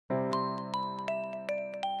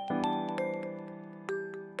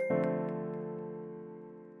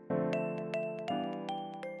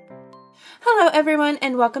Hello everyone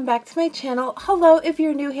and welcome back to my channel. Hello if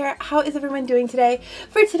you're new here. How is everyone doing today?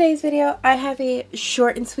 For today's video, I have a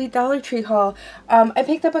short and sweet Dollar Tree haul. I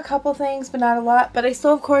picked up a couple things, but not a lot. But I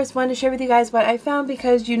still, of course, wanted to share with you guys what I found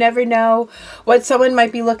because you never know what someone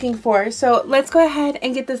might be looking for. So let's go ahead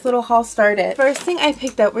and get this little haul started. First thing I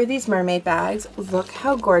picked up were these mermaid bags. Look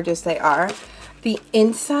how gorgeous they are. The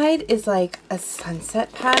inside is like a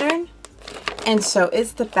sunset pattern, and so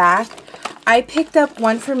is the back. I picked up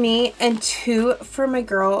one for me and two for my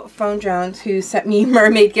girl, Phone Jones, who sent me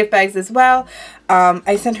mermaid gift bags as well.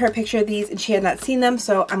 I sent her a picture of these and she had not seen them,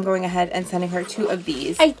 so I'm going ahead and sending her two of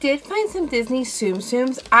these. I did find some Disney Tsum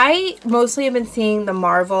Tsums. I mostly have been seeing the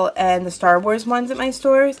Marvel and the Star Wars ones at my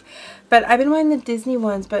stores, but I've been wanting the Disney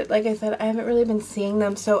ones, but like I said, I haven't really been seeing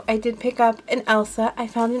them, so I did pick up an Elsa. I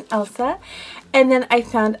found an Elsa, and then I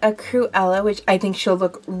found a Cruella, which I think she'll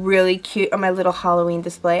look really cute on my little Halloween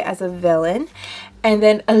display as a villain, and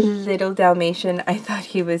then a little Dalmatian. I thought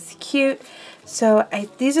he was cute. So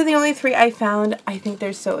these are the only three I found. I think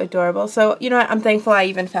they're so adorable. So, you know what? I'm thankful I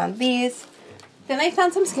even found these. Then I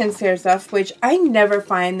found some skincare stuff, which I never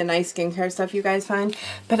find the nice skincare stuff you guys find.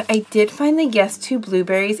 But I did find the Yes to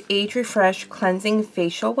Blueberries Age Refresh Cleansing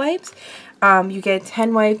Facial Wipes. You get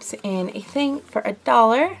 10 wipes in a thing for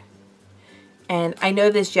 $1. And I know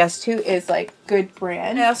this Yes To is like good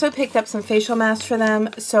brand. I also picked up some facial masks for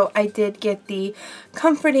them. So I did get the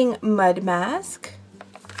Comforting Mud Mask.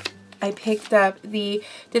 I picked up the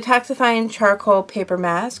Detoxifying Charcoal Paper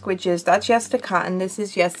Mask, which is, that's Yes to Cotton. This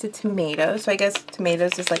is Yes to Tomato. So I guess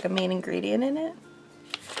tomatoes is like a main ingredient in it.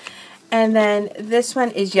 And then this one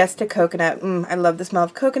is Yes to Coconut. I love the smell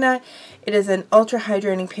of coconut. It is an ultra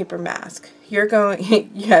hydrating paper mask. You're going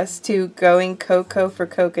yes to going cocoa for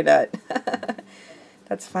coconut.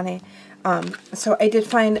 That's funny. So I did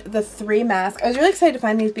find the 3 masks. I was really excited to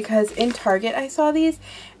find these because in Target I saw these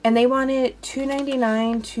and they wanted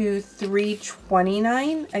 $2.99 to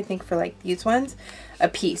 $3.29, I think, for like these ones a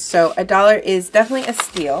piece. So $1 is definitely a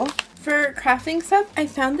steal. For crafting stuff, I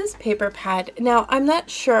found this paper pad. Now, I'm not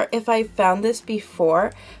sure if I found this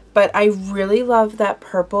before, but I really love that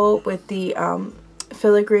purple with the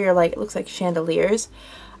filigree, or like, it looks like chandeliers.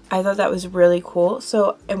 I thought that was really cool,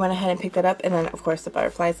 so I went ahead and picked that up. And then, of course, the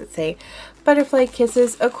butterflies that say Butterfly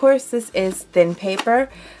Kisses. Of course, this is thin paper,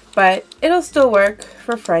 but it'll still work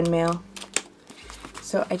for friend mail.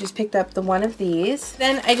 So I just picked up the one of these.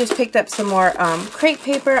 Then I just picked up some more crepe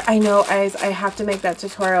paper. I know I have to make that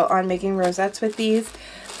tutorial on making rosettes with these,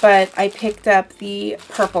 but I picked up the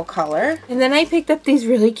purple color. And then I picked up these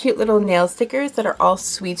really cute little nail stickers that are all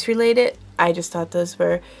sweets related. I just thought those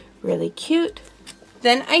were really cute.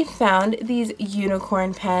 Then I found these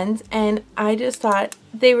unicorn pens and I just thought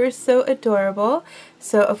they were so adorable.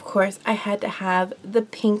 So of course I had to have the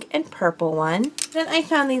pink and purple one. Then I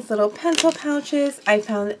found these little pencil pouches. I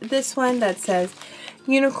found this one that says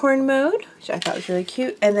Unicorn Mode, which I thought was really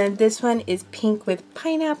cute. And then this one is pink with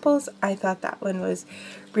pineapples. I thought that one was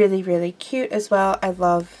really, really cute as well. I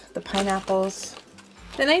love the pineapples.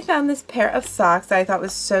 Then I found this pair of socks that I thought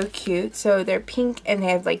was so cute. So they're pink and they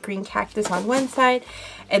have like green cactus on one side.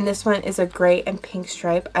 And this one is a gray and pink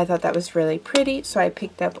stripe. I thought that was really pretty. So I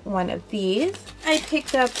picked up one of these. I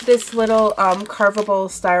picked up this little carvable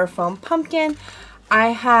styrofoam pumpkin. I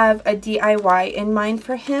have a DIY in mind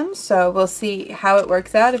for him. So we'll see how it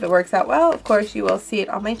works out. If it works out well, of course, you will see it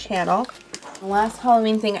on my channel. The last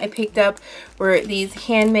Halloween thing I picked up were these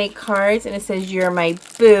handmade cards. And it says, "You're my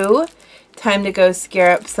boo. Time to go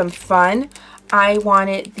scare up some fun." I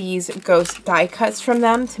wanted these ghost die cuts from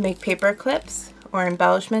them to make paper clips or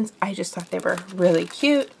embellishments. I just thought they were really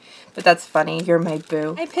cute, but that's funny. You're my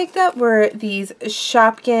boo. I picked up were these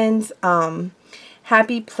Shopkins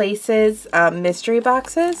Happy Places mystery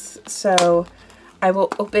boxes. So I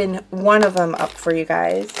will open one of them up for you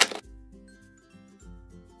guys.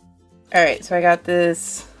 Alright, so I got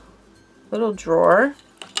this little drawer.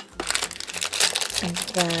 And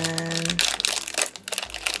then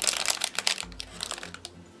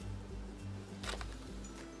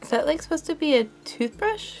is that like supposed to be a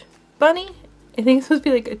toothbrush bunny? I think it's supposed to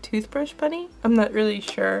be like a toothbrush bunny. I'm not really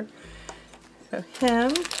sure. So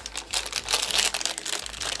him.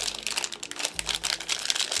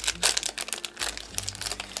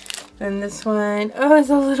 And this one, oh, it's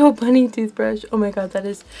a little bunny toothbrush. Oh my god, that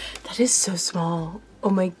is so small.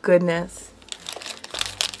 Oh my goodness.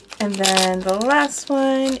 And then the last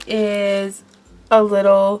one is a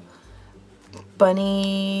little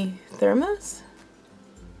bunny thermos.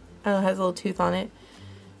 I don't know, it has a little tooth on it.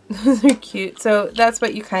 Those are cute. So that's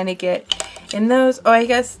what you kind of get in those. Oh, I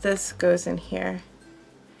guess this goes in here.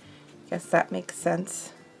 I guess that makes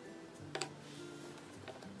sense.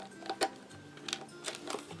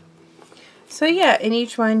 So yeah, in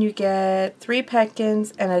each one you get 3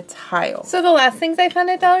 pectins and a tile. So the last things I found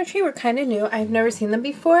at Dollar Tree were kind of new. I've never seen them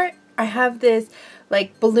before. I have this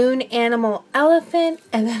like balloon animal elephant,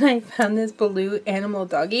 and then I found this blue animal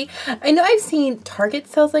doggy. I know I've seen Target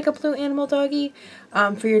sells like a blue animal doggy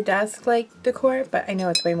for your desk like decor, but I know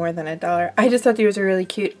it's way more than $1. I just thought these were really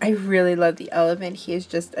cute. I really love the elephant. He is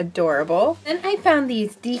just adorable. Then I found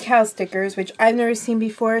these decal stickers, which I've never seen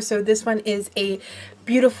before. So this one is a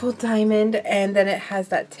beautiful diamond, and then it has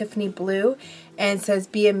that Tiffany blue and says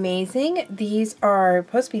be amazing. These are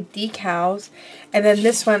supposed to be decals, and then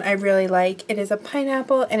this one I really like. It is a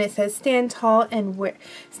pineapple and it says stand tall,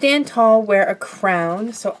 wear a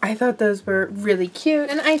crown. So I thought those were really cute.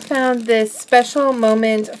 And I found this special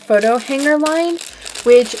moment photo hanger line,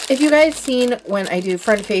 which if you guys seen when I do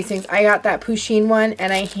front facings, I got that Pusheen one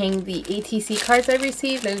and I hang the ATC cards I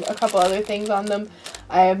received and a couple other things on them.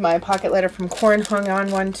 I have my pocket letter from Corn hung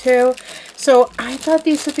on one too. So I thought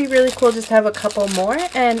these would be really cool just to have a couple more,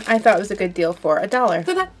 and I thought it was a good deal for $1.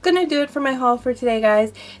 So that's gonna do it for my haul for today,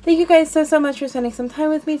 guys. Thank you guys so much for spending some time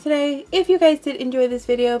with me today. If you guys did enjoy this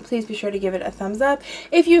video, please be sure to give it a thumbs up.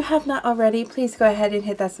 If you have not already, please go ahead and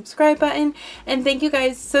hit that subscribe button. And thank you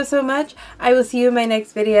guys so much. I will see you in my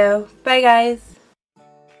next video. Bye guys.